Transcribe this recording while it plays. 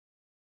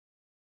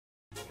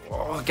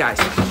Oh, guys,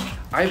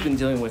 I've been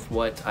dealing with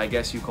what I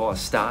guess you call a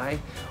sty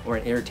or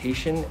an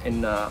irritation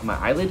in my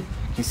eyelid.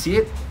 Can you see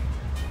it?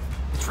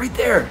 It's right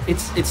there.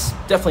 It's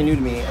definitely new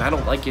to me, and I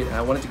don't like it, and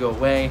I want it to go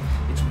away.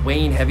 It's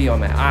weighing heavy on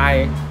my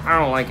eye. I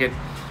don't like it.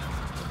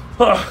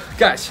 Oh,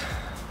 guys,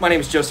 my name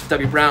is Joseph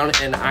W. Brown,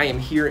 and I am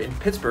here in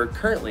Pittsburgh,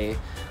 currently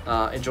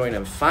enjoying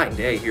a fine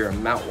day here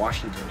in Mount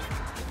Washington.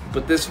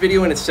 But this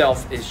video in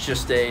itself is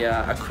just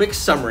a quick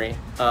summary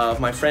of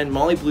my friend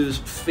Molly Blue's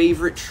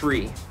favorite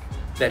tree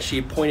that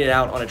she pointed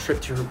out on a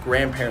trip to her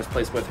grandparents'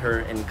 place with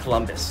her in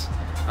Columbus.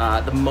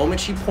 The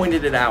moment she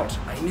pointed it out,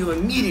 I knew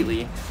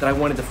immediately that I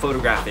wanted to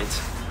photograph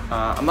it.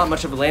 I'm not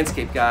much of a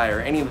landscape guy or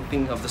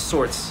anything of the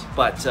sorts,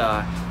 but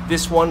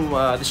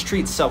this tree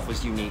itself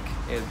was unique.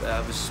 It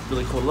was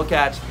really cool to look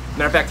at.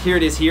 Matter of fact, here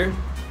it is here.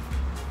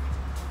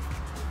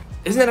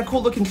 Isn't that a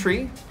cool looking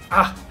tree?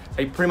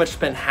 I pretty much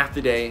spent half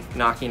the day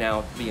knocking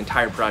out the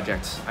entire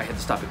project. I had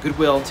to stop at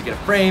Goodwill to get a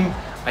frame.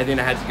 I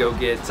had to go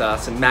get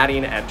some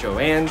matting at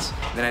Joann's.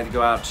 Then I had to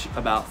go out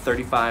about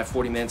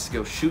 35-40 minutes to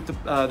go shoot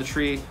the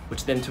tree,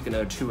 which then took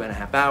another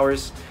 2.5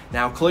 hours.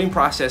 Now, clothing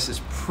process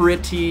is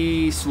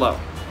pretty slow,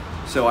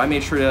 so I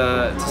made sure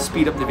to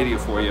speed up the video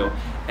for you.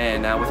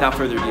 And without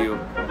further ado,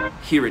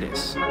 here it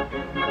is.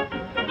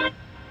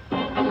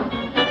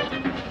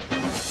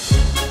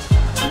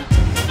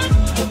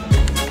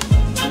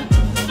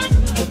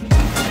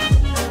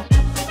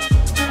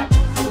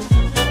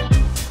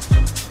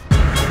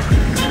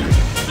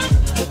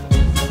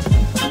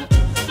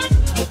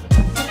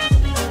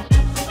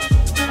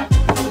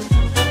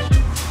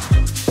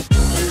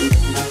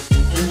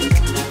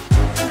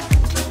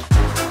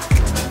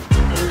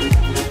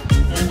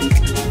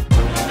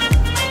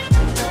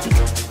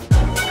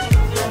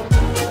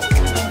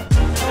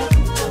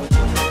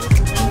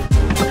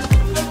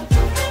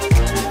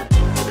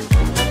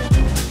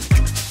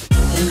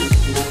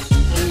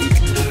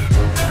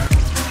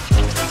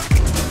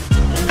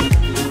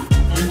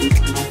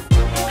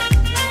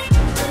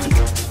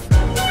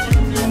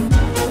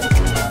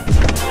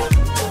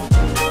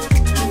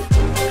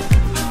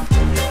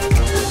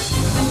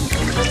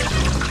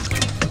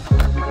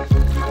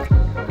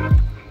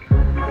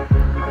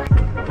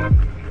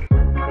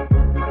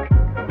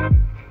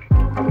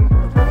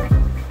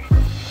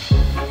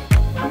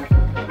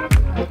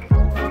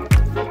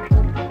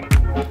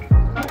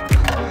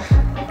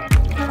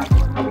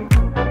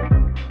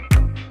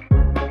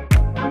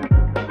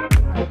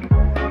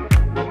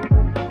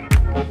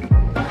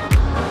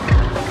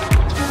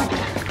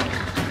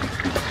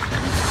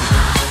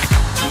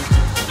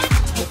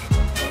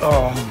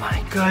 Oh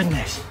my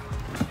goodness.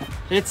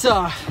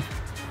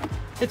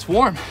 It's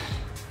warm.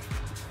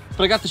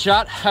 But I got the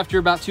shot after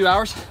about 2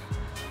 hours.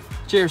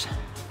 Cheers.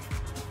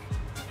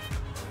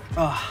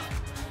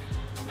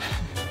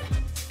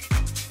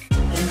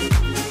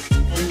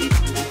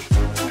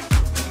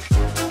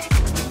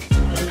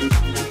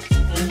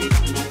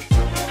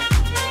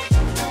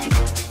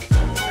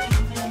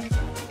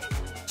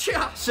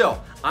 So,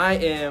 I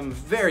am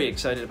very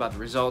excited about the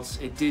results.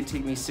 It did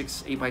take me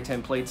 6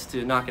 8x10 plates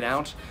to knock it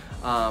out,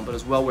 but it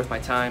was well worth my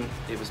time.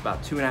 It was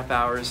about 2.5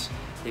 hours.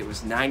 It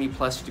was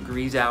 90+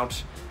 degrees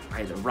out. I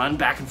had to run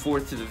back and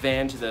forth to the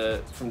van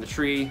from the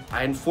tree.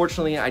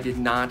 Unfortunately, I did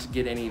not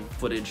get any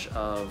footage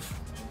of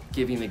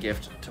giving the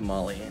gift to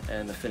Molly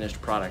and the finished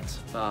product,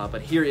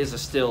 but here is a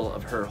still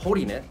of her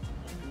holding it.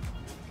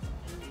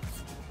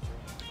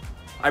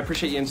 I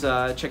appreciate you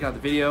checking out the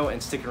video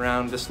and sticking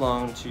around this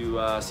long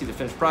to see the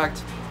finished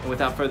product. And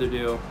without further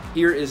ado,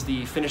 here is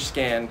the finished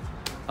scan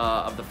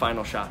of the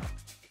final shot.